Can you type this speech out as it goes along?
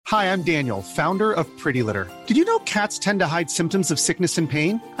Hi, I'm Daniel, founder of Pretty Litter. Did you know cats tend to hide symptoms of sickness and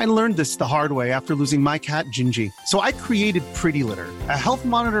pain? I learned this the hard way after losing my cat, Gingy. So I created Pretty Litter, a health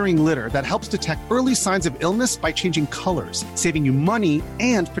monitoring litter that helps detect early signs of illness by changing colors, saving you money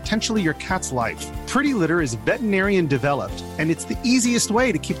and potentially your cat's life. Pretty Litter is veterinarian developed, and it's the easiest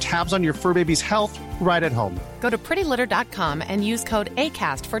way to keep tabs on your fur baby's health right at home. Go to prettylitter.com and use code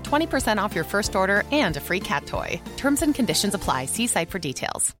ACAST for 20% off your first order and a free cat toy. Terms and conditions apply. See site for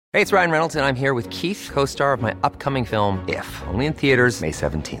details. Hey, it's Ryan Reynolds, and I'm here with Keith, co-star of my upcoming film, If, only in theaters May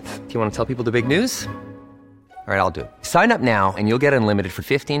 17th. Do you want to tell people the big news? All right, I'll do it. Sign up now and you'll get unlimited for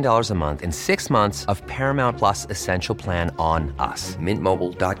 $15 a month and 6 months of Paramount Plus Essential Plan on us.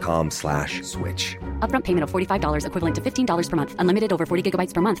 MintMobile.com/switch. Upfront payment of $45 equivalent to $15 per month. Unlimited over 40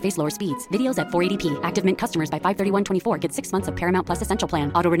 gigabytes per month. Face lower speeds. Videos at 480p. Active Mint customers by 531.24 get 6 months of Paramount Plus Essential Plan.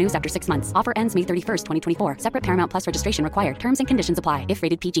 Auto renews after 6 months. Offer ends May 31st, 2024. Separate Paramount Plus registration required. Terms and conditions apply if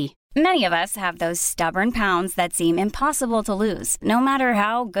rated PG. Many of us have those stubborn pounds that seem impossible to lose, no matter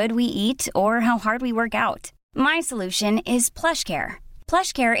how good we eat or how hard we work out. My solution is PlushCare.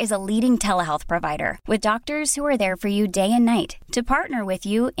 PlushCare is a leading telehealth provider with doctors who are there for you day and night to partner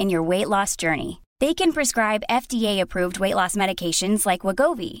with you in your weight loss journey. They can prescribe FDA-approved weight loss medications like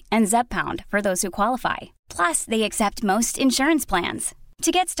Wegovy and Zepbound for those who qualify. Plus, they accept most insurance plans.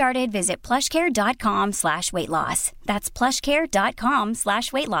 To get started, visit plushcare.com/weightloss. That's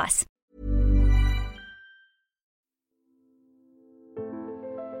plushcare.com/weightloss.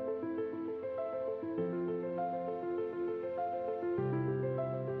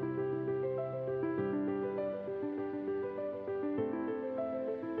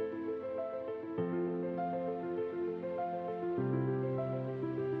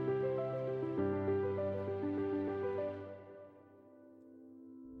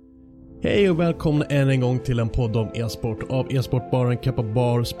 Hej och välkomna än en gång till en podd om e-sport av e-sportbaren Kappa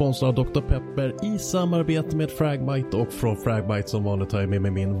Bar, sponsrad av Dr. Pepper i samarbete med Fragbite, och från Fragbite som vanligt har jag med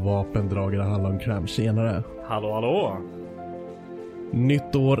mig min vapendragare Hallon Kram. Tjenare! Hallå, hallå!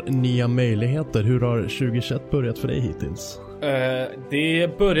 Nytt år, nya möjligheter. Hur har 2021 börjat för dig hittills?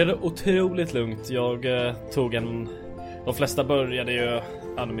 Det började otroligt lugnt. Jag tog de flesta började ju,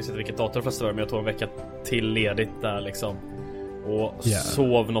 jag minns inte vilket datum de flesta började, men jag tog en vecka till ledigt där liksom. Och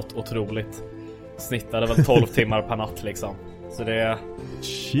sov något otroligt. Snittade väl 12 timmar per natt liksom. Så det...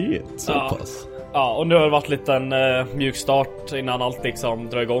 Shit, så pass. Ja, och nu har det varit lite en mjuk start innan allt liksom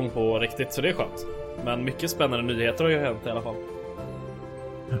drar igång på riktigt. Så det är skönt. Men mycket spännande nyheter har ju hänt i alla fall.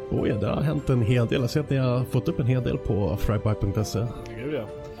 Oh ja, det har hänt en hel del. Jag ser att ni har fått upp en hel del på fragbite.se. Gud ja.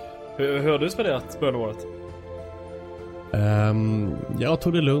 Hur har du spelat början av året? Jag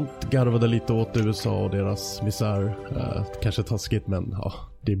tog det lugnt, garvade lite åt USA och deras misär. Kanske taskigt, men ja,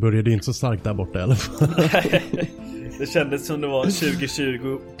 det började inte så starkt där borta i alla fall. Det kändes som det var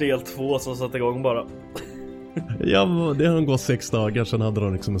 2020 del 2 som satte igång bara. Ja, det har gått 6 dagar, sen hade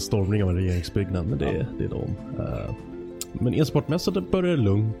de liksom en stormning av en regeringsbyggnad. Men det är de. Men e-sportmässigt det började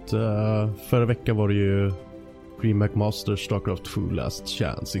lugnt. Förra veckan var det ju DreamHack Masters StarCraft 2 Last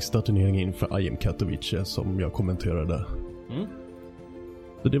Chance, sista turneringen inför IM Katowice som jag kommenterade.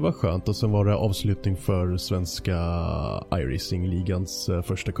 Så det var skönt, och sen var det avslutning för svenska iRacing-ligans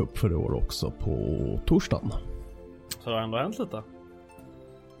första cup för i år också på torsdagen. Så det har ändå hänt lite?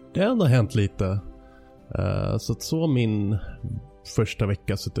 Det har ändå hänt lite. Så att så min första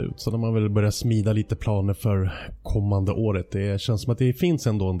vecka sett ut. Så när man vill börja smida lite planer för kommande året. Det känns som att det finns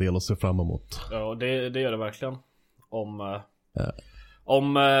ändå en del att se fram emot. Ja, det gör det verkligen.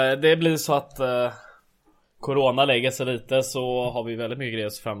 Om det blir så att corona lägger sig lite, så har vi väldigt mycket grejer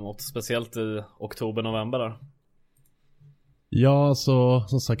att se fram emot. Speciellt i oktober-november där. Ja, alltså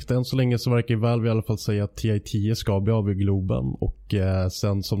som sagt, än så länge så verkar Valve i alla fall säga att TI-10 ska bli av i Globen. Och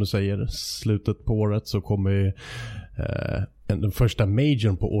sen som du säger, slutet på året så kommer den första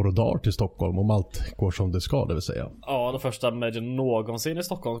majorn på år och dag till Stockholm, om allt går som det ska, det vill säga. Ja, den första majorn någonsin i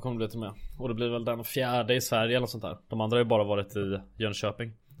Stockholm kommer bli till med. Och det blir väl den 4:e i Sverige eller något sånt där. De andra har ju bara varit i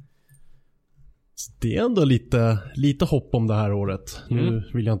Jönköping. Det är ändå lite hopp om det här året. Nu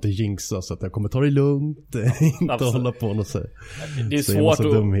vill jag inte jinxa, så att jag kommer ta det lugnt. Inte hålla på och säga. Det är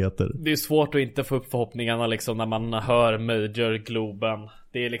svårt att inte få upp förhoppningarna liksom, när man hör Major Globen.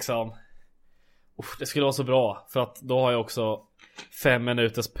 Det är liksom det skulle vara så bra, för att då har jag också 5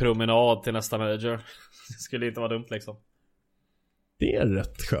 minuters promenad till nästa Major. Det skulle inte vara dumt liksom. Det är en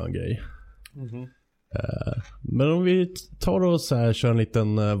rätt skön grej. Men om vi tar och så här, kör en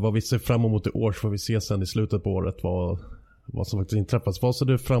liten vad vi ser fram emot i år, så får vi se sen i slutet på året vad som faktiskt inträffas. Vad ser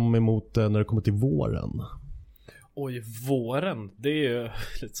du fram emot när det kommer till våren? Oj, våren, det är ju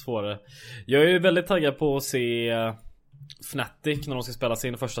lite svårare. Jag är ju väldigt taggad på att se Fnatic när de ska spela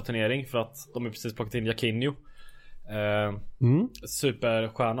sin första turnering, för att de är precis plockat in Jaquinho.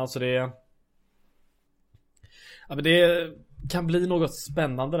 Superstjärna, så det men det kan bli något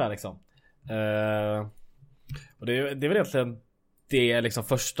spännande där liksom. Och det är väl egentligen det liksom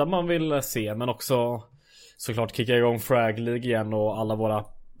första man vill se, men också såklart kicka igång Frag League igen och alla våra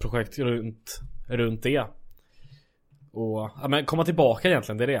projekt runt det. Och men komma tillbaka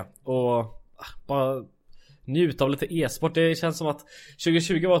egentligen, det är det. Och bara njuta av lite e-sport. Det känns som att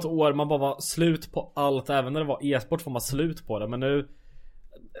 2020 var ett år man bara var slut på allt. Även när det var e-sport får man slut på det. Men nu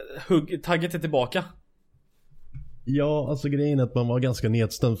tagget är tillbaka. Ja, alltså grejen är att man var ganska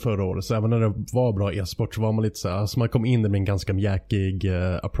nedstämd förra året. Så även när det var bra e-sport så var man lite så här, alltså man kom in med en ganska mjäkig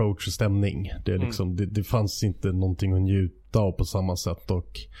approach och stämning. Det, liksom, det fanns inte någonting att njuta av på samma sätt.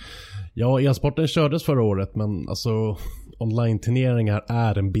 Och ja, e-sporten kördes förra året, men alltså online-turneringar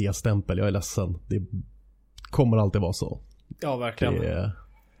är en B-stämpel. Jag är ledsen. Det kommer alltid vara så. Ja, verkligen.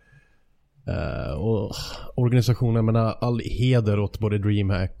 Och organisationen, menar, all heder åt både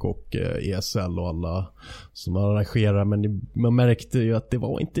DreamHack och ESL och alla som arrangerar, men man märkte ju att det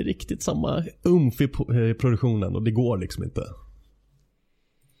var inte riktigt samma umf i produktionen, och det går liksom inte.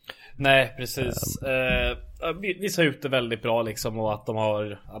 Nej, precis. Vissa ute väldigt bra liksom, och att de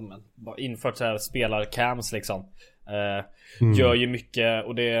har infört så här spelarcams liksom. Gör ju mycket,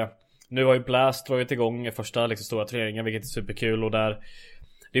 och nu har ju Blast dragit igång första liksom stora turneringen, vilket är superkul, och där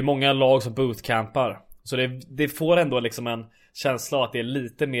det är många lag som bootcampar. Så det får ändå liksom en känsla av att det är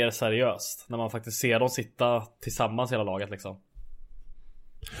lite mer seriöst när man faktiskt ser dem sitta tillsammans hela laget liksom.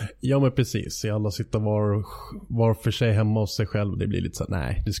 Ja, men precis. Alla sitter var för sig hemma hos sig själv. Det blir lite så,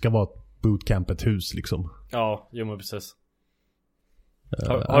 nej, det ska vara ett bootcamp, ett hus liksom. Ja, jo men precis.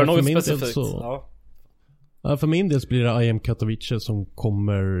 Har du något specifikt? Ja, för min del blir det IM Katowice som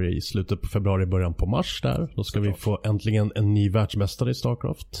kommer i slutet på februari, början på mars där. Då ska vi få äntligen en ny världsmästare i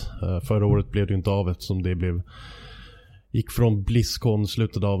StarCraft. Förra året blev det inte av, eftersom det gick från BlizzCon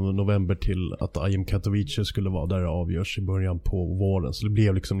slutet av november till att IM Katowice skulle vara där det avgörs i början på våren. Så det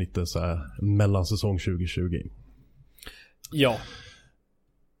blev liksom lite så här mellansäsong 2020. Ja.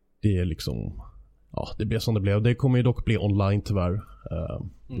 Det är liksom, ja, det blev som det blev. Det kommer ju dock bli online tyvärr.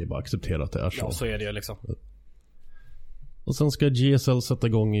 Det är bara accepterat att det är så. Ja, så är det ju liksom. Och sen ska GSL sätta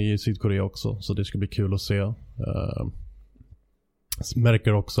igång i Sydkorea också, så det ska bli kul att se.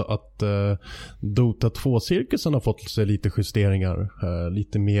 Märker också att Dota 2-cirkusen har fått sig lite justeringar.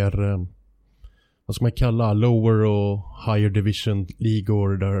 Lite mer, vad ska man kalla, lower och higher division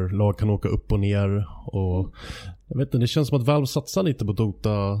ligor där lag kan åka upp och ner. Och jag vet inte, det känns som att Valve satsar lite på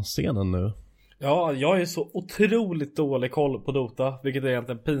Dota-scenen nu. Ja, jag är så otroligt dålig koll på Dota, vilket är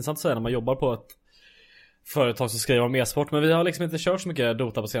egentligen pinsamt att säga när man jobbar på ett företag som skriver om e-sport. Men vi har liksom inte kört så mycket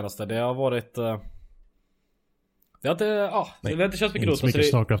Dota på senaste. Det har varit vi har inte kört så mycket Dota. Inte så mycket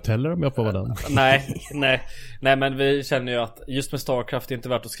StarCraft heller, om jag får vara den. Nej, men vi känner ju att just med StarCraft är det inte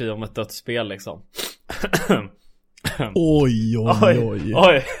värt att skriva om ett dött spel liksom. Oj.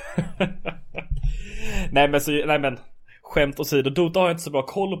 nej men skämt åsido, Dota har jag inte så bra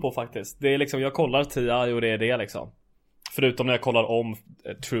koll på faktiskt. Det är liksom, jag kollar TI och det är det liksom. Förutom när jag kollar om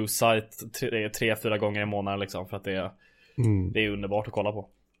True Sight 3-4 gånger i månaden liksom, för att det är underbart att kolla på.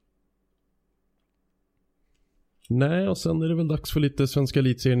 Nej, och sen är det väl dags för lite svenska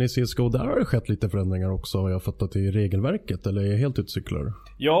elitserien i CSGO. Där har det skett lite förändringar också, har jag fattat, i regelverket, eller är jag helt utcyklar?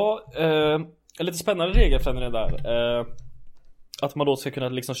 Ja, lite spännande regelförändringar där. Att man då ska kunna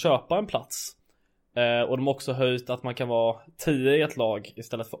liksom köpa en plats. Och de har också höjt att man kan vara 10 i ett lag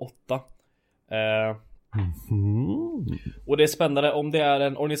istället för 8. Och det är spännande, om det är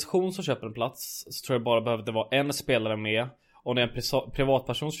en organisation som köper en plats så tror jag bara behöver det vara en spelare med. Om det är en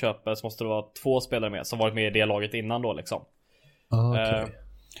privatperson som köper så måste det vara 2 spelare med som varit med i det laget innan då liksom. Okay.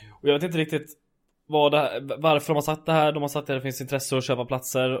 Och jag vet inte riktigt varför de har sagt det här. De har sagt att det finns intresse att köpa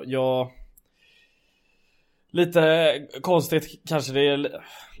platser. Lite konstigt kanske, det är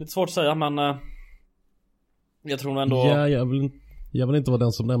lite svårt att säga, men jag tror nog ändå. Ja, jag vill inte vara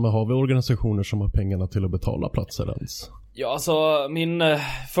den som nämner. Har vi organisationer som har pengarna till att betala platser ens? Ja, alltså min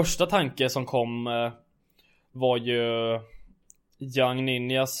första tanke som kom var ju Young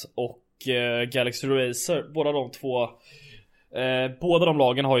Ninjas och Galaxy Racer. Båda de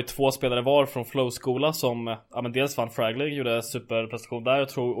lagen har ju 2 spelare var från Flow-skola som men dels vann Frag League, gjorde superprestation där, jag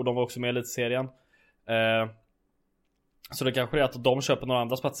tror, och de var också med i elitserien. Så det kanske är att de köper några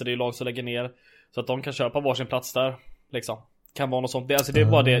andra platser. Det är ju lag som lägger ner, så att de kan köpa varsin plats där liksom. Kan vara något sånt. Det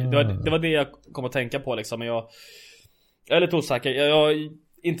är bara det var det jag kom att tänka på liksom. Men jag är lite osäker. Jag är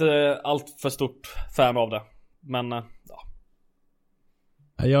inte allt för stort fan av det. Men ja.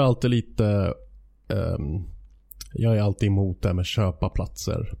 Jag är alltid lite Jag är alltid emot det här med köpa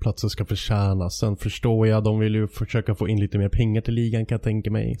platser. Platser ska förtjänas. Sen förstår jag, de vill ju försöka få in lite mer pengar till ligan, kan jag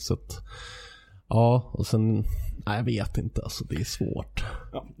tänka mig. Så att, ja, och sen, nej, jag vet inte, alltså det är svårt.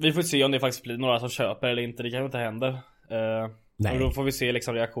 Ja, vi får se om det faktiskt blir några som köper eller inte. Det kanske inte händer. Och då får vi se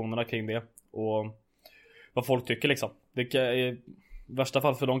liksom reaktionerna kring det och vad folk tycker liksom. I värsta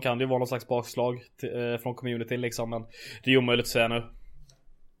fall för dem kan det ju vara någon slags bakslag från communityn liksom, men det är omöjligt att säga nu.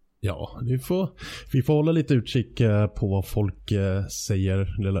 Ja, vi får hålla lite utkik på vad folk säger.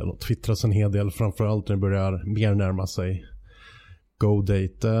 Det twittras en hel del, framförallt när det börjar mer närma sig Go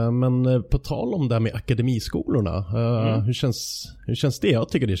Date. Men på tal om det här med akademiskolorna, hur känns det? Jag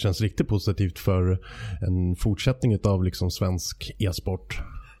tycker det känns riktigt positivt för en fortsättning av liksom svensk e-sport.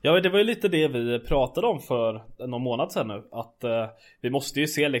 Ja, det var ju lite det vi pratade om för någon månad sedan nu. Att vi måste ju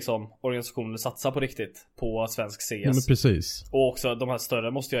se liksom organisationer satsa på riktigt på svensk CS. Ja, men precis. Och också de här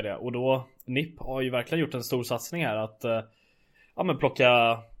större måste göra det. Och då, NIP har ju verkligen gjort en stor satsning här. Att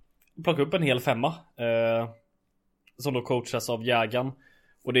plocka upp en hel 5 som då coachas av Jägan.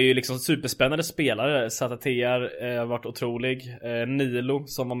 Och det är ju liksom superspännande spelare. ZTR har varit otrolig. Nilo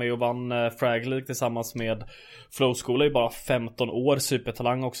som var med och vann Frag League tillsammans med Flowskola är ju bara 15 år.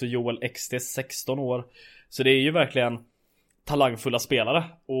 Supertalang också. Joel XD 16 år. Så det är ju verkligen talangfulla spelare.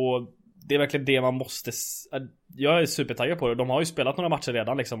 Och det är verkligen det man måste... Jag är supertaggad på det. De har ju spelat några matcher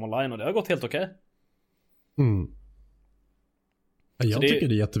redan liksom online och det har gått helt okej. Jag tycker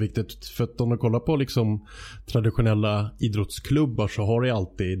det är jätteviktigt, för att om du kollar på liksom traditionella idrottsklubbar så har det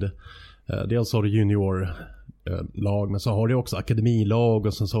alltid dels har du juniorlag, men så har det också akademilag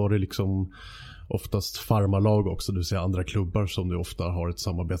och sen så har det liksom oftast farmarlag också, det vill säga andra klubbar som du ofta har ett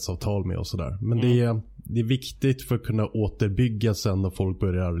samarbetsavtal med och sådär. Men det är viktigt för att kunna återbygga sen när folk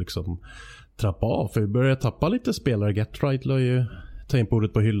börjar liksom trappa av, för vi börjar tappa lite spelare. Getright la ju ta in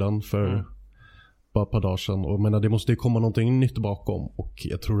bordet på hyllan för bara ett par dagar sedan. Och menar, det måste ju komma någonting nytt bakom. Och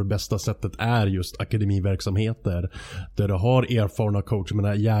jag tror det bästa sättet är just akademiverksamheter där du har erfarna coacher. Men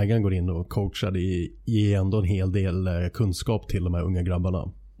när Jägaren går in och coachar, det ger ändå en hel del kunskap till de här unga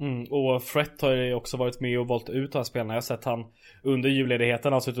grabbarna. Och Fret har ju också varit med och valt ut de här spelarna. Jag har sett han under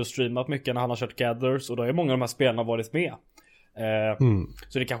julledigheten har suttit och streamat mycket när han har kört Gatherers. Och då är många av de här spelarna varit med.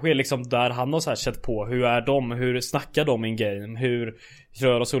 Så det kanske är liksom där han har så här sett på hur är de, hur snackar de in game, hur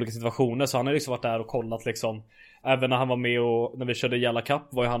rör oss i olika situationer. Så han har liksom varit där och kollat liksom. Även när han var med och när vi körde Jalla Cup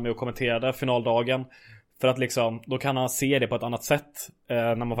var ju han med och kommenterade finaldagen. För att liksom, då kan han se det på ett annat sätt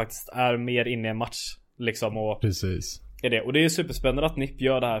när man faktiskt är mer inne i en match liksom. Och precis är det. Och det är superspännande att NIP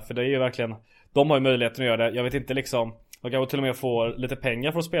gör det här, för det är ju verkligen, de har ju möjligheten att göra det. Jag vet inte liksom, de kan till och med få lite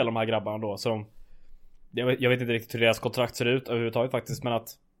pengar för att spela de här grabbarna då. Så jag vet inte riktigt hur deras kontrakt ser ut överhuvudtaget faktiskt, men att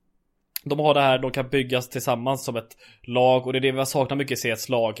de har det här, de kan byggas tillsammans som ett lag. Och det är det vi har saknat mycket i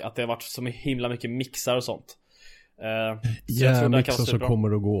CS-lag, att det har varit så himla mycket mixar och sånt. Ja, mixar som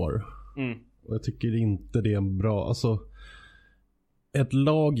kommer och går. Och jag tycker inte det är en bra, alltså ett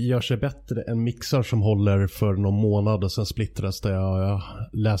lag gör sig bättre än mixar som håller för någon månad och sen splittras det. Jag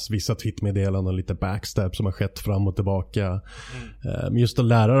läst vissa tweetmeddelanden och lite backstab som har skett fram och tillbaka. Men just att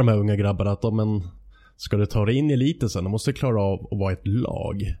lära de här unga grabbarna att ska du ta dig in i eliten sen, du måste klara av att vara ett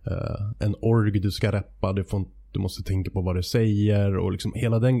lag. En org du ska reppa, du måste tänka på vad du säger och liksom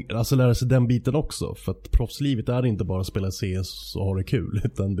hela den, alltså lära sig den biten också. För att proffslivet är inte bara att spela CS och ha det kul,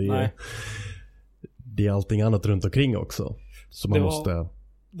 utan det är allting annat runt omkring också. Så man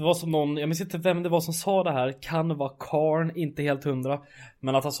det var som någon, jag minns inte vem det var som sa det här, kan vara Karn, inte helt 100,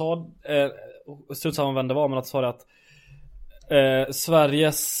 men att han sa strunt samman vem det var, men att han sa det att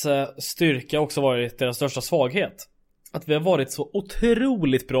Sveriges styrka också varit deras största svaghet. Att vi har varit så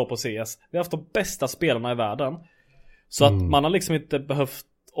otroligt bra på CS. Vi har haft de bästa spelarna i världen. Så att man har liksom inte behövt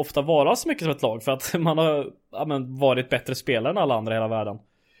ofta vara så mycket som ett lag, för att man har varit bättre spelare än alla andra i hela världen.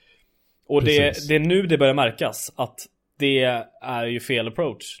 Och det är nu det börjar märkas att det är ju fel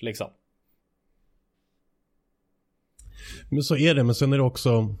approach liksom. Men så är det, men sen är det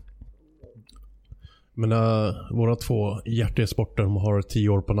också, våra två hjärtesporter har 10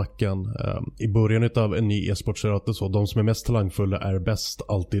 år på nacken. I början av en ny e-sport så är det så, de som är mest talangfulla är bäst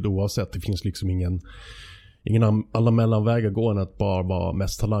alltid oavsett. Det finns liksom ingen alla mellanvägar går än att bara vara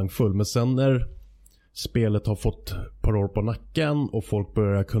mest talangfull. Men sen när spelet har fått ett par år på nacken och folk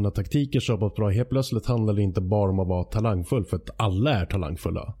börjar kunna taktiker så på ett bra, helt plötsligt handlar det inte bara om att vara talangfull, för att alla är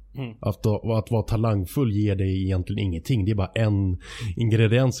talangfulla. Att vara talangfull ger dig egentligen ingenting. Det är bara en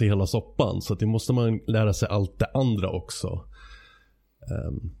ingrediens i hela soppan. Så att det måste man lära sig allt det andra också.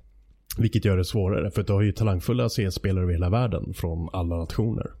 Vilket gör det svårare, för att du har ju talangfulla CS-spelare över hela världen från alla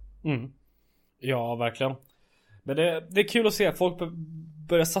nationer. Ja, verkligen. Men det är kul att se att folk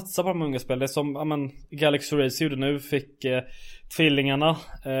börjar satsa på de unga spel. Det är som Galaxy Race gjorde nu. Fick tvillingarna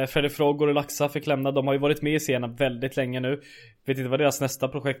Freddy Frog och Relaxa fick lämna. De har ju varit med i scenen väldigt länge nu. Vet inte vad deras nästa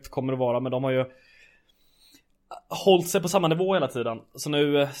projekt kommer att vara, men de har ju hållit sig på samma nivå hela tiden. Så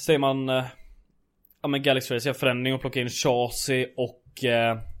nu ser man Galaxy Race gör förändring och plockar in Chassi och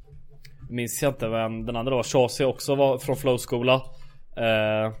minns jag inte vem den andra var. Chassi också var från Flow-skola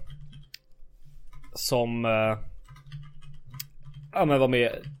som var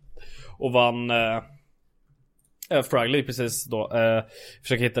med och vann Fragley precis då.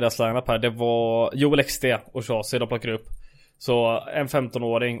 Försöker hitta deras line-up här. Det var Joel XD och Chassi de plockar upp. Så en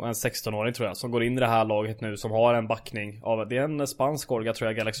 15-åring och en 16-åring tror jag som går in i det här laget nu, som har en backning av, det är en spansk orga tror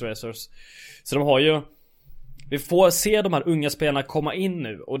jag, Galaxy Racers. Så de har ju, vi får se de här unga spelarna komma in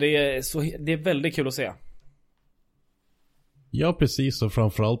nu, och det är väldigt kul att se. Ja, precis, och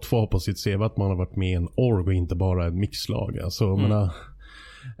framförallt få på sitt CV att man har varit med i en org och inte bara ett mixlag. Alltså,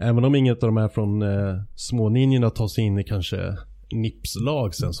 även om inget av de här från små ninjorna tar sig in i kanske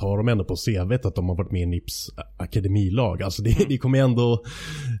NIPS-lag sen, så har de ändå på CV att de har varit med i NIPS akademilag. Alltså det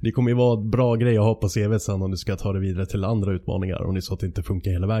kommer ju vara ett bra grej att ha på CV sen om du ska ta det vidare till andra utmaningar, om det är så att det inte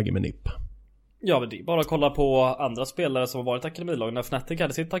funkar hela vägen med NIP. Ja, men det är bara att kolla på andra spelare som har varit akademilag. När Fnatic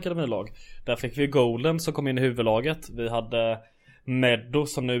hade sitt akademilag, där fick vi Golden som kom in i huvudlaget. Vi hade Meddo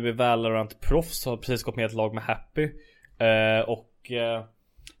som nu är Valorant proffs, har precis gått med ett lag med Happy, och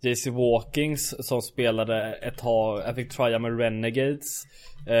JC Walkings som spelade ett tag. Jag fick trya med Renegades.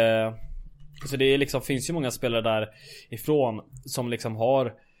 Så det är liksom, finns ju många spelare där ifrån som liksom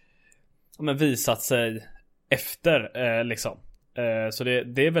har visat sig efter liksom. Så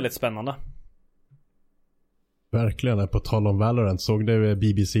det är väldigt spännande. Verkligen. På tal om Valorant, såg du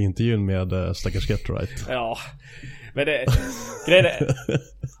BBC-intervjun med stackars Getright? Ja, men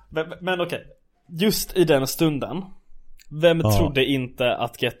men okej. Just i den stunden, vem trodde inte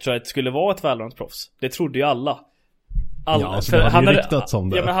att Getright skulle vara ett Valorant-proffs? Det trodde ju alla. Ja, alltså det hade ju ryktats om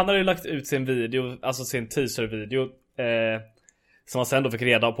det. Ja, men han hade ju lagt ut sin video, alltså sin teaser-video, som man sen då fick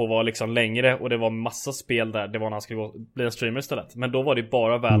reda på var liksom längre, och det var massa spel där. Det var när han skulle bli en streamer istället. Men då var det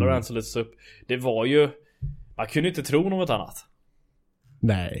bara Valorant som lyftes upp. Det var ju, man kunde inte tro något annat.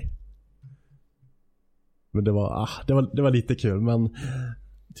 Nej. Men det var lite kul. Men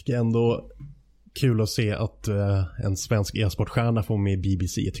jag tycker ändå kul att se att en svensk e-sportstjärna får med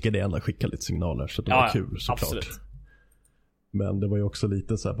BBC. Jag tycker det ändå skickar lite signaler, så det var kul såklart. Absolut. Men det var ju också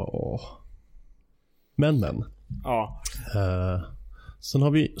lite så här bara Men ja. Sen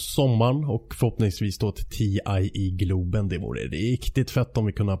har vi sommaren och förhoppningsvis då till TI i Globen. Det vore riktigt fett om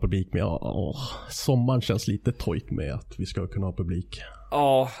vi kunde ha publik med. Sommaren känns lite tojt med att vi ska kunna ha publik.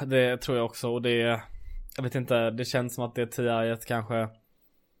 Ja, det tror jag också. Och jag vet inte, det känns som att det TI kanske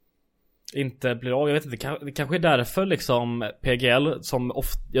inte blir av. Jag vet inte, det kanske är därför liksom PGL, som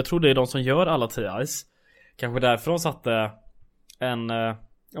ofta, jag tror det är de som gör alla TIs, kanske därför de satte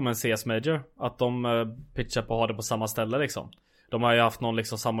en CS Major, att de pitchar på att ha det på samma ställe liksom. De har ju haft någon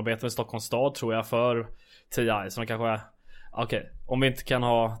liksom samarbete med Stockholms stad tror jag för TI, så de kanske okej, om vi inte kan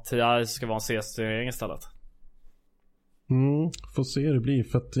ha TI så ska vi ha en CS-turnering istället. Får se hur det blir,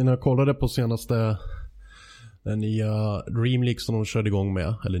 för att när jag kollade på senaste den nya Dream League som de körde igång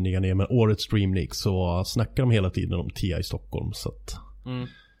med, eller nya men årets Dream League, så snackar de hela tiden om TI i Stockholm, så att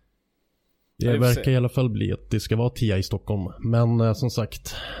det verkar i alla fall bli att det ska vara TI i Stockholm. Men som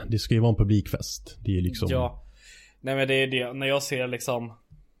sagt, det ska ju vara en publikfest. Det är liksom... Ja, nej men det är det. När jag ser liksom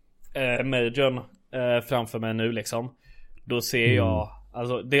Majorn framför mig nu liksom, då ser jag,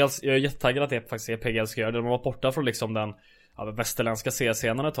 alltså dels, jag är jättetaggad att det faktiskt är PGL ska göra det. De har varit borta från liksom den västerländska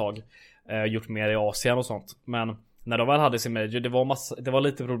CS-scenen ett tag, gjort mer i Asien och sånt. Men när de väl hade sin Major, det var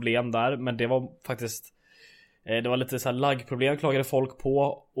lite problem där, men det var faktiskt det var lite så här laggproblem klagade folk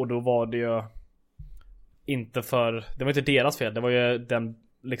på, och då var det ju inte det var inte deras fel, det var ju den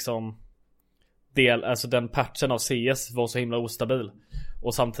liksom alltså den patchen av CS var så himla ostabil.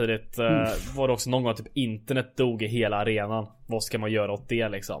 Och samtidigt var det också någon gång typ internet dog i hela arenan. Vad ska man göra åt det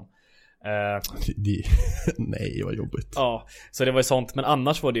liksom? Nej, vad jobbigt. Ja, så det var ju sånt. Men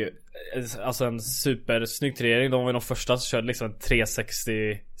annars var det ju alltså en supersnygg turnering. De var ju de första som körde liksom en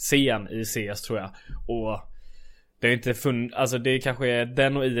 360-scen i CS tror jag. Och det är inte alltså det kanske är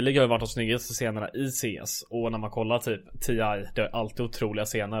den och E-League har ju varit de snyggaste scenerna i CS. Och när man kollar typ TI, det är alltid otroliga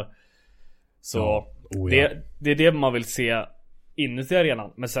scener. Så det är det man vill se inuti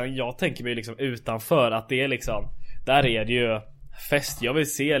arenan. Men sen jag tänker mig liksom utanför att det är liksom, där är det ju fest. Jag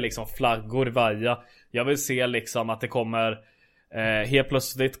vill se liksom flaggor vaja. Jag vill se liksom att det kommer helt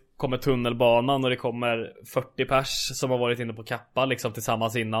plötsligt kommer tunnelbanan och det kommer 40 pers som har varit inne på kappa liksom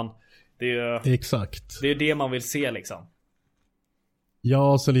tillsammans innan. Det är ju, exakt. det är det man vill se liksom.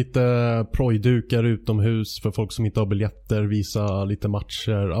 Ja, så lite projdukar utomhus för folk som inte har biljetter, visa lite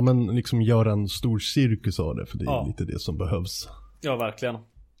matcher. Ja, men liksom göra en stor cirkus av det, för det är lite det som behövs. Ja, verkligen.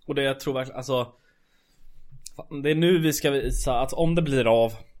 Och det jag tror verkligen, alltså, det är nu vi ska visa att om det blir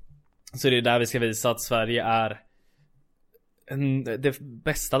av, så är det där vi ska visa att Sverige är det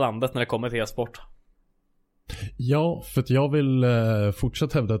bästa landet när det kommer till e-sport. Ja, för att jag vill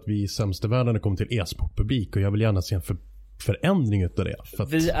fortsätta hävda att vi är sämst i världen när det kommer till e-sportpublik, och jag vill gärna se en förändring utav det. För att...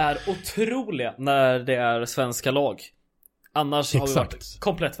 Vi är otroliga när det är svenska lag. Annars har vi varit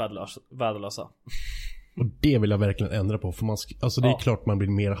komplett värdelösa. Och det vill jag verkligen ändra på. För alltså det är klart man blir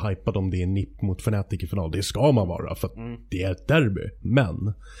mer hypad om det är NIP mot Fnatic i final. Det ska man vara, för att det är ett derby.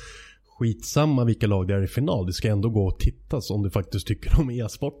 Men skitsamma vilka lag det är i final. Det ska ändå gå och tittas om du faktiskt tycker om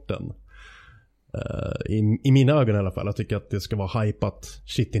e-sporten. I mina ögon i alla fall. Jag tycker att det ska vara hypat.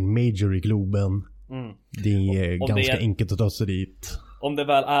 Shit, en major i Globen. Det är ganska enkelt att ta sig dit. Om det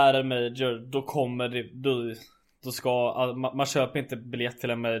väl är en major, då kommer det, då ska man köper inte biljett till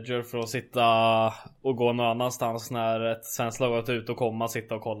en major för att sitta och gå någon annanstans när ett svenskt lag har ut och komma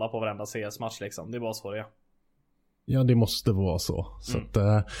sitta och kolla på varenda CS-match liksom. Det är bara så det är. Ja, det måste vara så. Så att,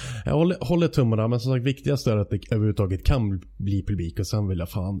 jag håller tummarna. Men som sagt, viktigast är att det överhuvudtaget kan bli publik. Och sen vill jag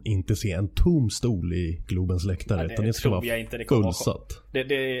fan inte se en tom stol i Globens läktare. Nej, utan det ska vara fullsatt.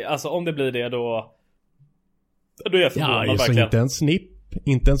 Alltså om det blir det, då är jag förvånad, ja, verkligen.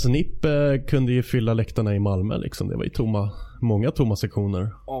 Inte ens NIP kunde ju fylla läktarna i Malmö liksom. Det var ju många tomma sektioner.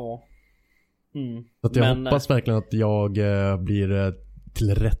 Ja. Så att jag hoppas verkligen att jag blir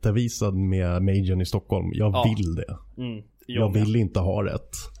tillrättavisad med Majorn i Stockholm. Jag vill det. Jag vill inte ha rätt.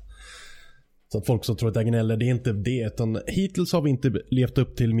 Så att folk som tror att jag gnäller, det är inte det. Utan hittills har vi inte levt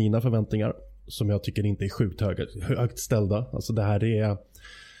upp till mina förväntningar, som jag tycker inte är sjukt högt ställda. Alltså det här är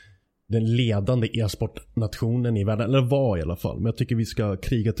den ledande e-sportnationen i världen. Eller var i alla fall. Men jag tycker vi ska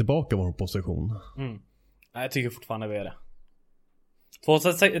kriga tillbaka vår position. Jag tycker fortfarande vi är det.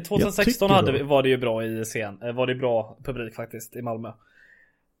 2016 var det ju bra i scen. Var det bra publik faktiskt i Malmö.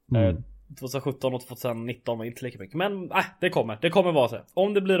 2017 och 2019 var inte lika mycket. Men det kommer vara så.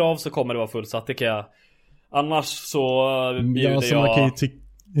 Om det blir av så kommer det vara fullsatt, tycker jag. Annars så bjuder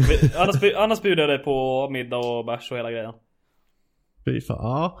annars bjuder jag dig på middag och bärs och hela grejen.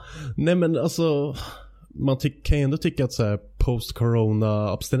 Nej, men alltså man kan ju ändå tycka att så här, post-corona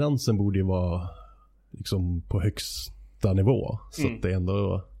abstinensen borde ju vara liksom på högsta nivå. Så att det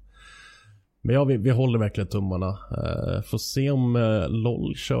ändå. Men vi håller verkligen tummarna. Får se om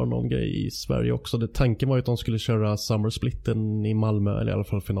LOL kör någon grej i Sverige också. Tanken var ju att de skulle köra Summer-splitten i Malmö, eller i alla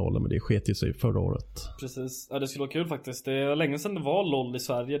fall finalen, men det sket ju sig förra året. Precis, det skulle vara kul faktiskt. Det är länge sedan det var LOL i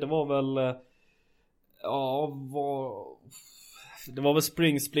Sverige. Det var väl det var väl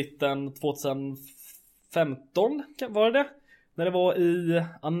Spring-splitten 2015, var det? När det var i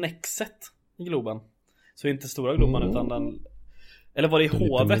Annexet i Globen. Så inte stora Globen utan den. Eller var det i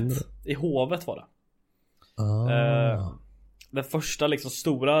Hovet? I Hovet var det. Den första liksom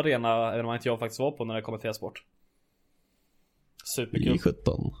stora arena evenemanget jag faktiskt var på när det kommer till e-sport. Superkul. I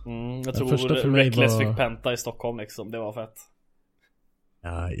 17. Jag tror Reckless fick Penta i Stockholm liksom. Det var fett.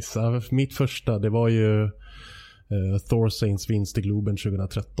 Ja, mitt första, det var ju Thor Saints vinst i Globen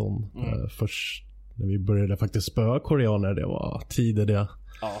 2013. Först när vi började faktiskt spöa koreaner. Det var tider det.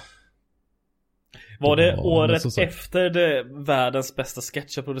 Ja. Var det året efter det världens bästa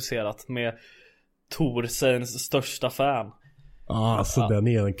sketch jag producerat med Thor Saints största fan? Så den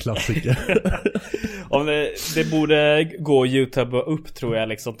är en klassiker. Om det borde gå YouTube upp, tror jag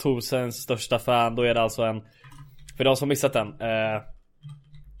liksom. Thor Saints största fan. Då är det alltså för de som missat den,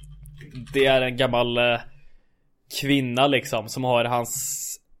 det är en gammal kvinna liksom, som har hans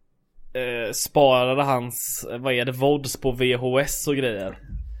sparade hans, vad är det, VODs på VHS och grejer.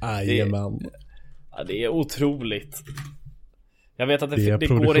 Jajamän. Det är otroligt. Jag vet att det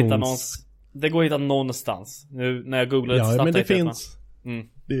går inte någonstans. Det går inte någonstans. Nu när jag googlar lite snabbt. Men det finns.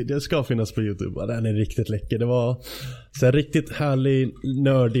 Det ska finnas på YouTube. Den är riktigt läcker. Det var så här riktigt härlig,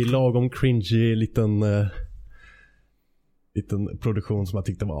 nördig, lagom cringy liten produktion som jag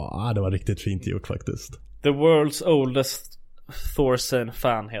tyckte var det var riktigt fint gjort faktiskt. The world's oldest Thorsen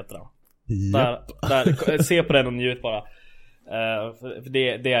fan heter han. Där, se på den och njut bara.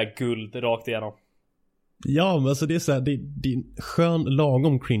 Det är guld rakt igenom. Ja, men alltså det är så här, det är en skön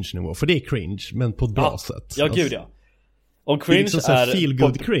lagom cringe nivå. För det är cringe, men på ett bra sätt. Ja, gud ja. Om cringe det är feel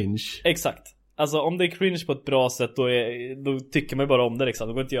good cringe. Exakt. Alltså om det är cringe på ett bra sätt, då tycker man ju bara om det liksom.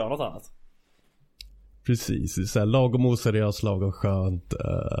 Då går inte göra något annat. Precis, så här, lagom oseriös, lagom skönt.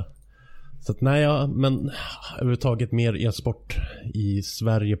 Så att nej, men överhuvudtaget mer e-sport i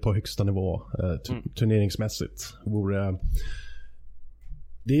Sverige på högsta nivå turneringsmässigt vore...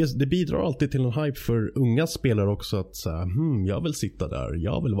 Det bidrar alltid till en hype för unga spelare också att säga, jag vill sitta där,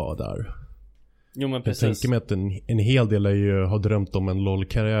 jag vill vara där. Jo, men precis. Jag tänker mig att en hel del har drömt om en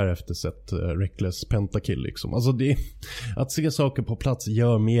LoL-karriär efter sett Reckless Pentakill liksom. Alltså att se saker på plats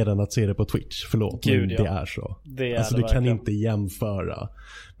gör mer än att se det på Twitch. Förlåt, Gud, men det är så. Det är alltså det du kan verkligen. inte jämföra.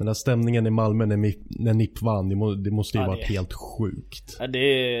 Men den stämningen i Malmö när NIP vann, det måste ju varit helt sjukt. Det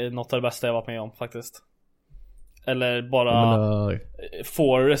är något av det bästa jag varit med om faktiskt. Eller bara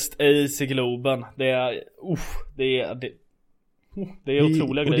Forest Ace i Globen. Det är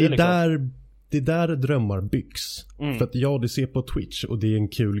otroliga grejer liksom. Det är där drömmar byggs. För att du ser på Twitch och det är en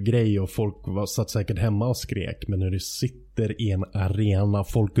kul grej och folk satt säkert hemma och skrek. Men när du sitter i en arena,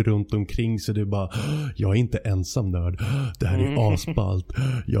 folk runt omkring så du bara, jag är inte ensam nörd. Det här är asballt.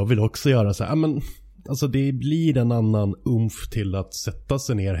 Jag vill också göra så här. Men alltså det blir en annan umf till att sätta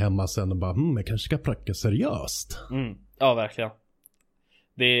sig ner hemma sen och bara, jag kanske ska pracka seriöst. Ja, verkligen.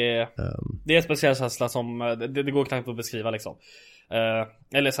 Det är en speciell känsla som det går knappt att beskriva liksom.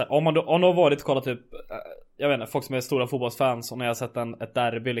 Eller så här, om du har varit och kollat typ, jag vet inte, folk som är stora fotbollsfans och när jag har sett ett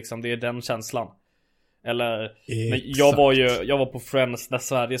derby liksom, det är den känslan. Eller jag var på Friends när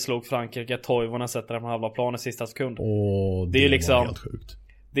Sverige slog Frankrike, Toivonen sätter den på halva plan i sista sekund. Det är liksom helt sjukt.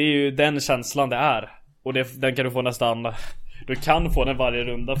 Det är ju den känslan det är. Och den kan du få nästan, du kan få den varje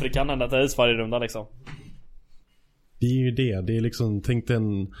runda, för det kan hända att det är varje runda liksom. Det är ju det är liksom, tänk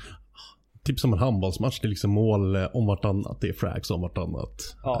typ som en handbollsmatch, det är liksom mål om vartannat, det är frags om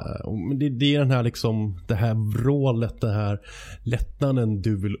vartannat. Men det är den här liksom, det här vrålet, det här lättnaden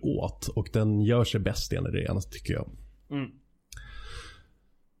du vill åt, och den gör sig bäst i det ena, tycker jag.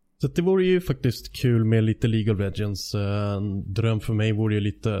 Så det vore ju faktiskt kul med lite League of Legends. En dröm för mig vore ju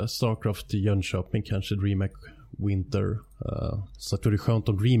lite Starcraft i Jönköping, kanske DreamHack Winter. Så att det är skönt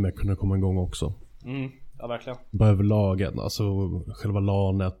om DreamHack kunde komma igång också. Ja, verkligen. Bara överlagen, alltså själva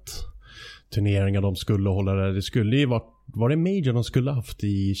lanet, turneringar de skulle hålla där. Det skulle ju var det Major de skulle haft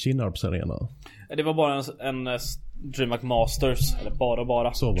i Kinnarps arena? Det var bara en DreamHack Masters, eller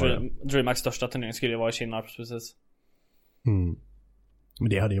bara så var det. DreamHacks största turnering skulle ju vara i Kinnarps, precis. Men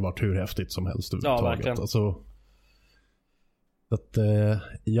det hade ju varit hur häftigt som helst överhuvudtaget. Ja, verkligen. Alltså, att,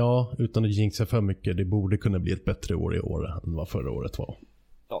 utan att jinxa för mycket, det borde kunna bli ett bättre år i år än vad förra året var.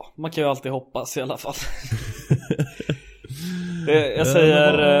 Ja, man kan ju alltid hoppas i alla fall.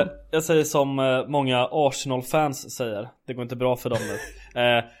 Jag säger som många Arsenal-fans säger, det går inte bra för dem nu.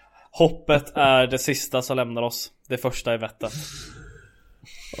 Hoppet är det sista som lämnar oss, det första i vettet.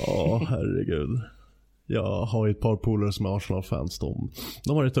 Herregud. Jag har ju ett par polare som är Arsenal-fans.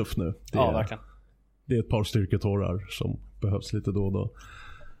 De har det tufft nu. Verkligen. Det är ett par styrketårar som behövs lite då och då.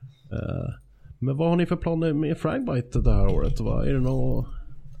 Men vad har ni för planer med Fragbite det här året? Är det någon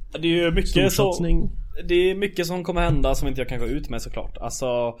det är ju mycket det är mycket som kommer hända som inte jag kan gå ut med såklart.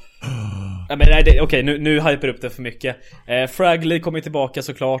 Alltså okej, nu hyper upp det för mycket. Fragly kommer tillbaka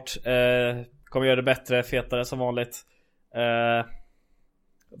såklart. Kommer göra det bättre, fetare som vanligt.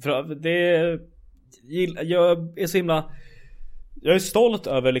 Jag är så himla, jag är stolt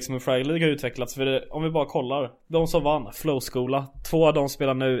över liksom hur Fragly har utvecklats. För om vi bara kollar, de som vann Flow-skola, 2 av dem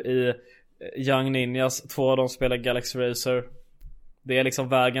spelar nu i Young Ninjas, 2 av dem spelar Galaxy Racer. Det är liksom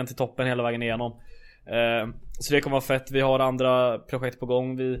vägen till toppen hela vägen igenom. Så det kommer vara fett. Vi har andra projekt på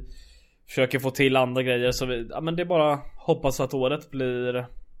gång. Vi försöker få till andra grejer. Så men det är bara hoppas att året blir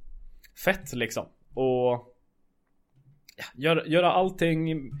fett liksom. Och göra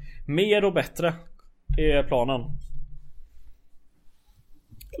allting mer och bättre är planen.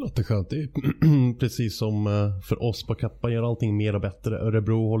 Det låter skönt. Det är precis som för oss på Kappa, gör allting mer och bättre.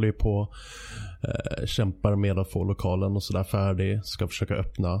 Örebro håller ju på kämpar med att få lokalen och sådär färdig. Ska försöka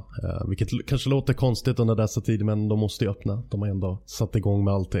öppna, vilket kanske låter konstigt under dessa tider, men de måste ju öppna. De har ändå satt igång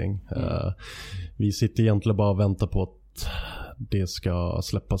med allting. Vi sitter egentligen bara och väntar på att det ska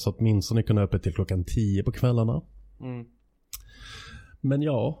släppas, så att åtminstone kunna öppna till klockan 10 på kvällarna. Men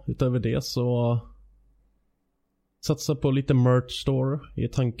ja, utöver det så satsa på lite merch store i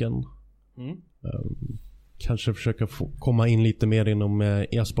tanken. Kanske försöka komma in lite mer inom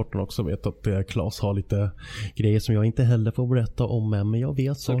e-sporten också. Vet att Claes har lite grejer som jag inte heller får berätta om, men jag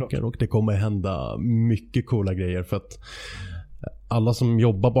vet saker och det kommer hända mycket coola grejer, för att alla som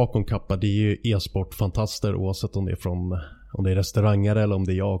jobbar bakom Kappa, det är ju e-sportfantaster, oavsett om det är restauranger eller om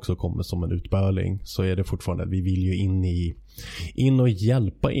det är jag också kommer som en utbörling, så är det fortfarande, vi vill ju in och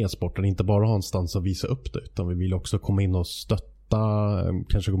hjälpa e-sporten, inte bara ha någonstans att visa upp det, utan vi vill också komma in och stötta,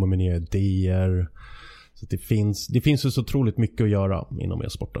 kanske komma med nya idéer. Så det finns ju så otroligt mycket att göra inom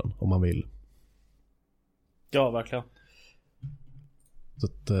e-sporten om man vill. Ja, verkligen. Så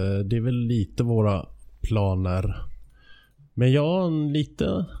att, det är väl lite våra planer. Men ja, en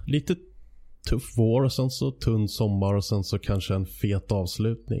lite tuff vår och sen så tunn sommar och sen så kanske en fet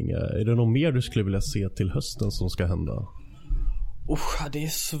avslutning. Är det något mer du skulle vilja se till hösten som ska hända? Det är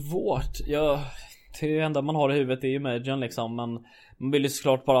svårt. Det enda man har i huvudet är ju Majorn liksom. Men man vill ju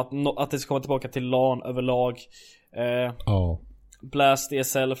såklart bara att det ska komma tillbaka till LAN överlag. Blast,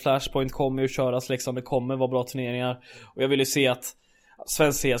 ESL, Flashpoint kommer ju köras liksom. Det kommer vara bra turneringar. Och jag vill ju se att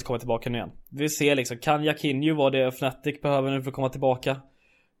svensk CS kommer tillbaka nu igen. Vi ser liksom, kan Yakinju vara det Fnatic behöver nu för att komma tillbaka?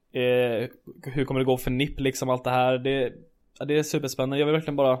 Hur kommer det gå för NiP liksom, allt det här? Det är superspännande. Jag vill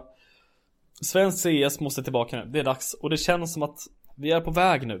verkligen bara, svensk CS måste tillbaka nu. Det är dags. Och det känns som att vi är på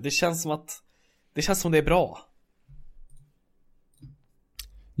väg nu. Det känns som det är bra.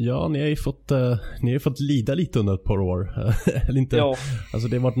 Ja, ni har ju fått lida lite under ett par år. Eller inte. Ja. Alltså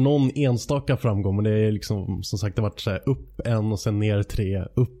det har varit någon enstaka framgång, men det är liksom, som sagt, det har varit så här, upp en och sen ner 3,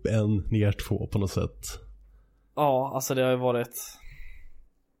 upp en, ner 2 på något sätt. Ja, alltså det har ju varit.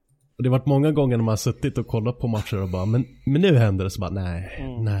 Och det har varit många gånger när man har suttit och kollat på matcher och bara, men nu händer det, så bara nej.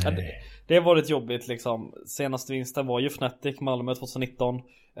 Ja, det har varit jobbigt liksom. Senaste vinsten var ju Fnatic, Malmö 2019.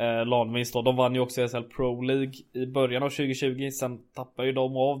 LAN-vinst då. De vann ju också ESL Pro League i början av 2020. Sen tappade ju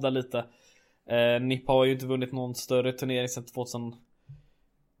de av där lite. NiP har ju inte vunnit någon större turnering sedan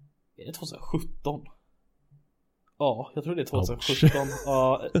 2017. Ja, jag tror det är 2017.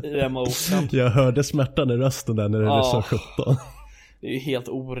 Ja, IMO. Jag hörde smärtan i rösten där när det sa 17. Det är ju helt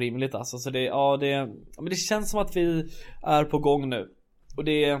orimligt alltså. Så men det känns som att vi är på gång nu. Och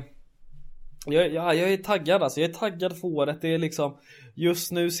jag är taggad alltså. Jag är taggad för året. Det är liksom,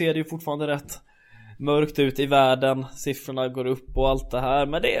 just nu ser det ju fortfarande rätt mörkt ut i världen. Siffrorna går upp och allt det här.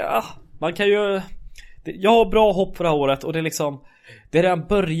 Men man kan ju, jag har bra hopp för det här året. Och det är liksom, det har redan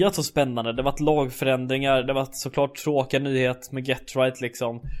börjat så spännande. Det har varit lagförändringar. Det har varit såklart tråkiga nyhet med GetRight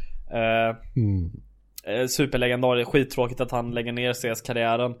liksom. Superlegendar. Skittråkigt att han lägger ner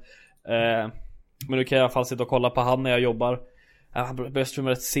CS-karriären. Men nu kan jag i alla fall sitta och kolla på han när jag jobbar. Han började streama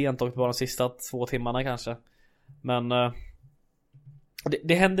rätt sent och bara de sista 2 timmarna kanske. Men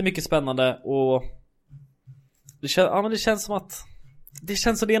det händer mycket spännande. Och det känns som att det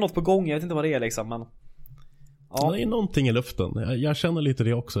är något på gång. Jag vet inte vad det är liksom, men ja. Det är någonting i luften. Jag känner lite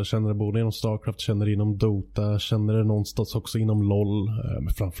det också. Jag känner det både inom Starcraft, känner det inom Dota, känner det någonstans också inom LoL.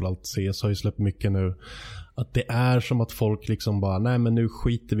 Men framförallt CS har ju släppt mycket nu. Att det är som att folk liksom bara, nej men nu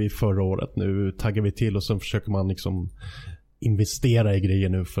skiter vi förra året. Nu taggar vi till och sen försöker man liksom investera i grejer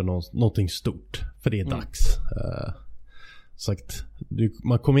nu för någonting stort. För det är dags. Sagt,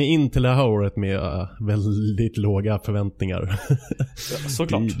 man kommer in till det här året med väldigt låga förväntningar. Ja,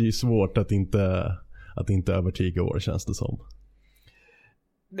 såklart. Det är svårt att inte övertyga år, känns det som.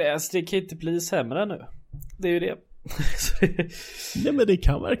 Det kan inte bli sämre nu. Det är ju det. Nej, men det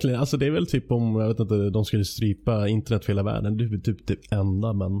kan verkligen. Alltså det är väl typ om, jag vet inte, de skulle strypa internet för hela världen. Det är typ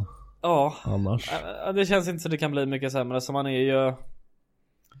enda, men ja, annars. Det känns inte så det kan bli mycket sämre. Så man är ju,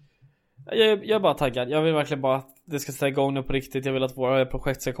 jag är bara taggad. Jag vill verkligen bara att det ska sätta igång nu på riktigt. Jag vill att våra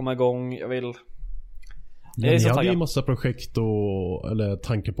projekt ska komma igång. Jag är så taggad. taggad. Ju massa projekt eller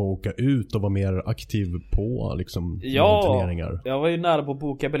tankar på att åka ut och vara mer aktiv på liksom turneringar. Jag var ju nära på att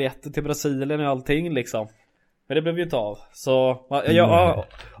boka biljetter till Brasilien och allting liksom. Men det blev ju inte av. Så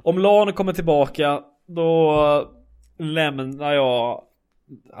om LAN kommer tillbaka, då lämnar jag.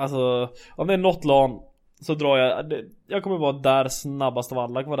 Alltså om det är något LAN så drar jag kommer vara där snabbast av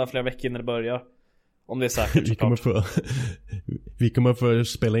alla. Jag kommer vara där flera veckor innan det börjar. Om det är säkert. Vi kommer få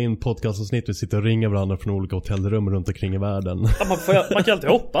spela in podcastavsnitt. Vi sitter och ringer varandra från olika hotellrum runt omkring i världen. Ja, man kan alltid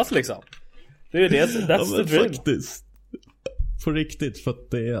hoppas liksom. Det är ju det. That's the dream. Faktiskt. På riktigt, för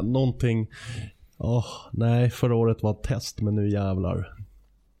att det är någonting. Nej, förra året var ett test, men nu jävlar.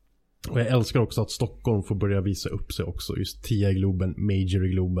 Och jag älskar också att Stockholm får börja visa upp sig också. Just TIA i Globen, Major i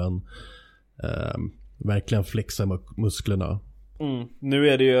Globen. Verkligen flexa musklerna. Nu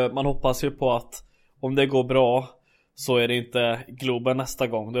är det ju, man hoppas ju på att om det går bra så är det inte Globen nästa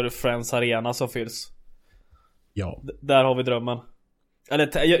gång. Då är det Friends Arena som fylls. Ja. Där har vi drömmen.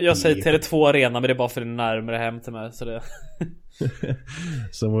 Eller jag säger Tele2 Arena, men det är bara för det är närmare hem till mig, så det.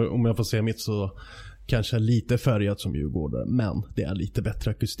 Så om jag får se mitt så kanske lite färgat som Djurgårdare, men det är lite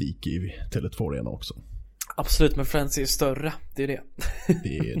bättre akustik i Tele2 Arena också. Absolut, men Friends är ju större. Det är det.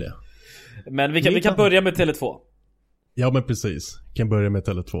 Det är det. Men vi kan börja med Tele2. Ja, men precis. Kan börja med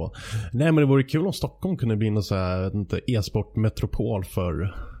Tele2. Nej, men det vore kul om Stockholm kunde bli någon så här e-sportmetropol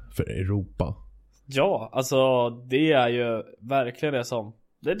för Europa. Ja, alltså det är ju verkligen det som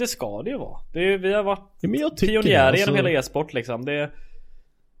Det ska det ju vara. Vi har varit pionjärer genom hela e-sport liksom. Det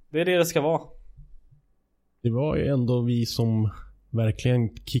är det ska vara. Det var ju ändå vi som verkligen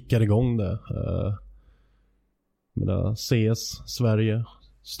kickade igång det. CS Sverige,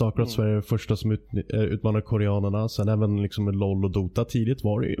 Starcraft Sverige första som utmanade koreanerna. Sen även liksom med LoL och Dota tidigt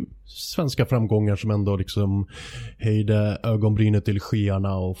var det ju svenska framgångar som ändå liksom höjde ögonbrynet till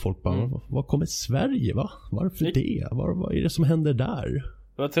skyarna och folk bara, vad kommer Sverige va? Varför det? Vad är det som händer där?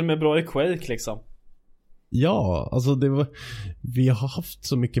 Det var till och med bra i Quake liksom. Ja, alltså vi har haft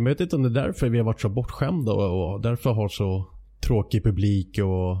så mycket möjlighet om det därför vi har varit så bortskämda och därför har så tråkig publik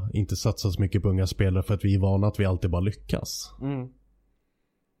och inte satsat så mycket på unga spelare för att vi är vana att vi alltid bara lyckas.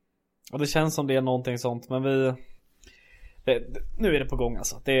 Och det känns som det är någonting sånt, men nu är det på gång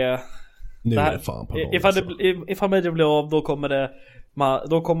alltså. Är det fan på gång. Ifall Major blir av,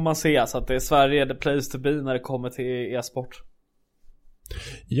 då kommer man se alltså, att det är Sverige the place to be när det kommer till e-sport.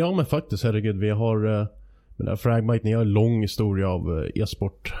 Ja men faktiskt, herregud, vi har Fragmite, ni har en lång historia av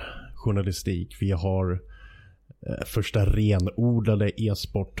e-sportjournalistik. Vi har första renodlade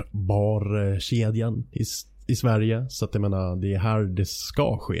e-sportbarkedjan i Sverige. Så att jag menar, det är här det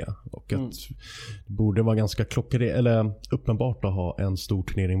ska ske. Och att det borde vara ganska uppenbart att ha en stor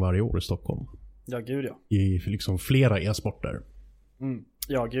turnering varje år i Stockholm. Ja, gud ja. I liksom flera e-sporter.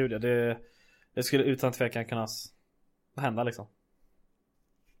 Ja, gud ja. Det skulle utan tvekan kunna hända liksom.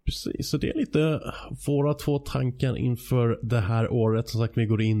 Precis, så det är lite våra 2 tankar inför det här året. Som sagt, vi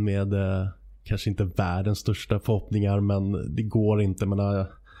går in med kanske inte världens största förhoppningar, men det går inte. Men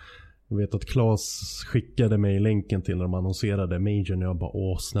jag vet att Claes skickade mig länken till när de annonserade Major, och jag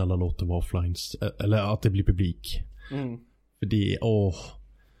bara, snälla låt det vara offline, eller att det blir publik. För det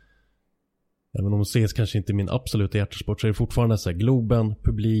även om CS kanske inte är min absoluta hjärtesport, så är det fortfarande så här, Globen,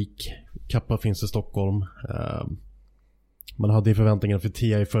 publik, Kappa finns i Stockholm. Man hade ju förväntningar för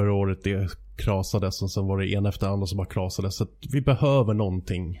TI förra året, det krasades, och sen var det en efter andra som bara krasades. Så att vi behöver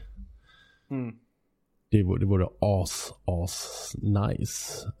någonting. Det vore as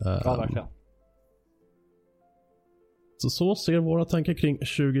nice. Ja, verkligen. Så ser våra tankar kring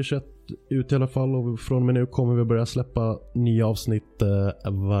 2021 ut i alla fall. Och från och med nu kommer vi börja släppa nya avsnitt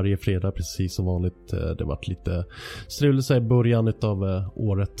varje fredag, precis som vanligt. Det varit lite strulelse i början av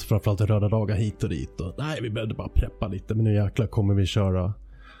året, framförallt röda dagar hit och dit. Och, vi behövde bara preppa lite, men nu jäklar kommer vi köra.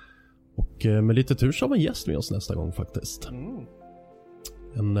 Och med lite tur så har vi en gäst med oss nästa gång faktiskt.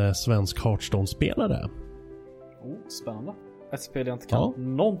 En svensk Hearthstone-spelare. Spännande. Ett spel jag inte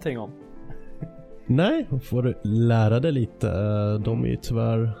kan någonting om. Nej, får du lära dig lite. De är ju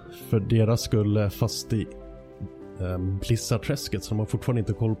tyvärr för deras skull fast i Blizzard-träsket, så de har fortfarande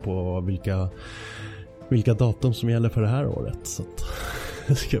inte koll på vilka datum som gäller för det här året. Så att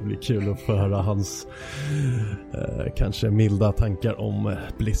det ska bli kul att få höra hans kanske milda tankar om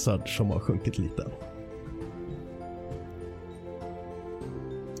Blizzard som har sjunkit lite.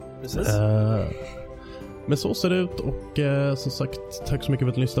 Precis. Men så ser det ut, och som sagt, tack så mycket för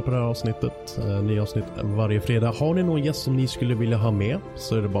att ni lyssnade på det här avsnittet. Nya avsnitt varje fredag. Har ni någon gäst som ni skulle vilja ha med,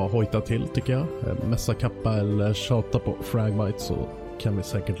 så är det bara att hojta till, tycker jag. Mässa Kappa eller tjata på Fragmite, så kan vi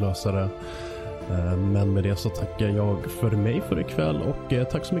säkert lösa det. Men med det så tackar jag för mig för ikväll, och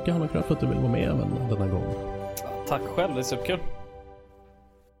tack så mycket, Hanna Kraft, för att du vill vara med även denna gång. Tack själv, det är superkul.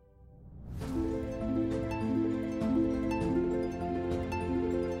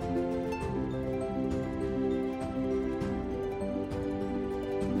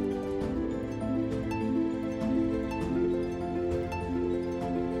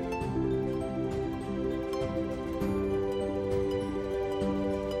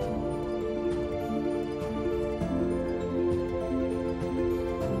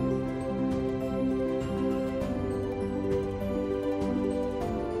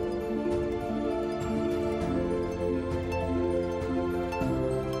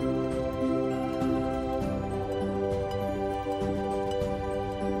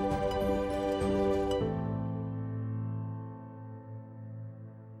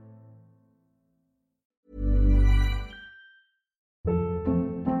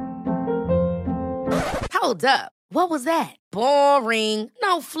 Hold up. What was that? Boring.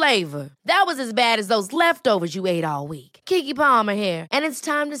 No flavor. That was as bad as those leftovers you ate all week. Keke Palmer here, and it's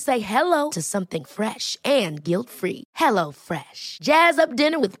time to say hello to something fresh and guilt-free. Hello Fresh. Jazz up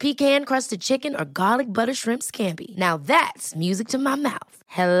dinner with pecan-crusted chicken or garlic butter shrimp scampi. Now that's music to my mouth.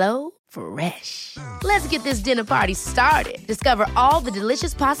 Hello Fresh. Let's get this dinner party started. Discover all the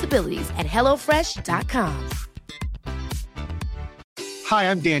delicious possibilities at hellofresh.com.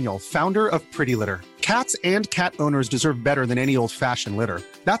 Hi, I'm Daniel, founder of Pretty Litter. Cats and cat owners deserve better than any old-fashioned litter.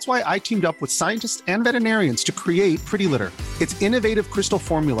 That's why I teamed up with scientists and veterinarians to create Pretty Litter. Its innovative crystal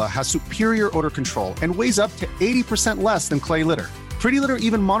formula has superior odor control and weighs up to 80% less than clay litter. Pretty Litter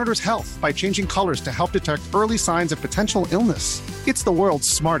even monitors health by changing colors to help detect early signs of potential illness. It's the world's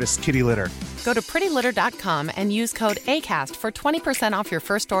smartest kitty litter. Go to prettylitter.com and use code ACAST for 20% off your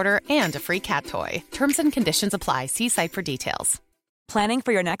first order and a free cat toy. Terms and conditions apply. See site for details. Planning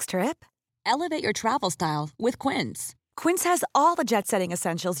for your next trip? Elevate your travel style with Quince. Quince has all the jet-setting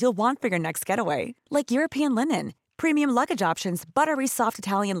essentials you'll want for your next getaway, like European linen, premium luggage options, buttery soft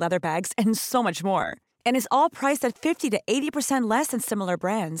Italian leather bags, and so much more. And is all priced at 50 to 80% less than similar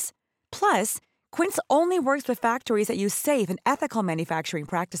brands. Plus, Quince only works with factories that use safe and ethical manufacturing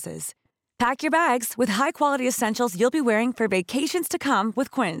practices. Pack your bags with high-quality essentials you'll be wearing for vacations to come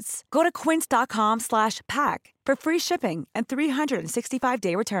with Quince. Go to quince.com/pack for free shipping and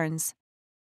 365-day returns.